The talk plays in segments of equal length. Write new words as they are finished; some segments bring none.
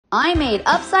I made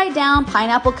upside down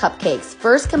pineapple cupcakes.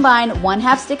 First, combine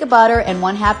 1/2 stick of butter and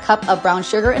 1/2 cup of brown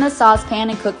sugar in a saucepan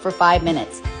and cook for 5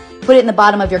 minutes. Put it in the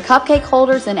bottom of your cupcake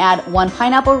holders and add 1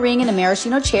 pineapple ring and a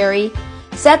maraschino cherry.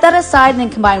 Set that aside and then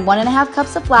combine 1½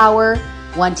 cups of flour,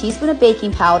 1 teaspoon of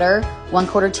baking powder,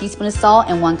 1/4 teaspoon of salt,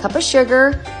 and 1 cup of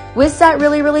sugar. Whisk that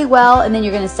really well, and then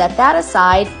you're going to set that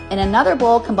aside. In another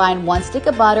bowl, combine 1 stick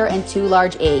of butter and 2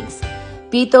 large eggs.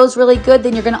 Beat those really good,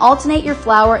 then you're going to alternate your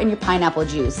flour and your pineapple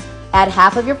juice. Add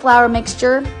half of your flour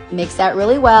mixture, mix that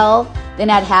really well, then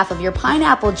add half of your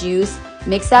pineapple juice,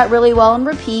 mix that really well and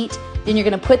repeat. Then you're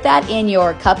going to put that in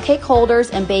your cupcake holders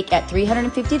and bake at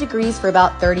 350 degrees for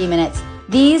about 30 minutes.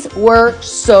 These were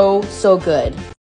so good.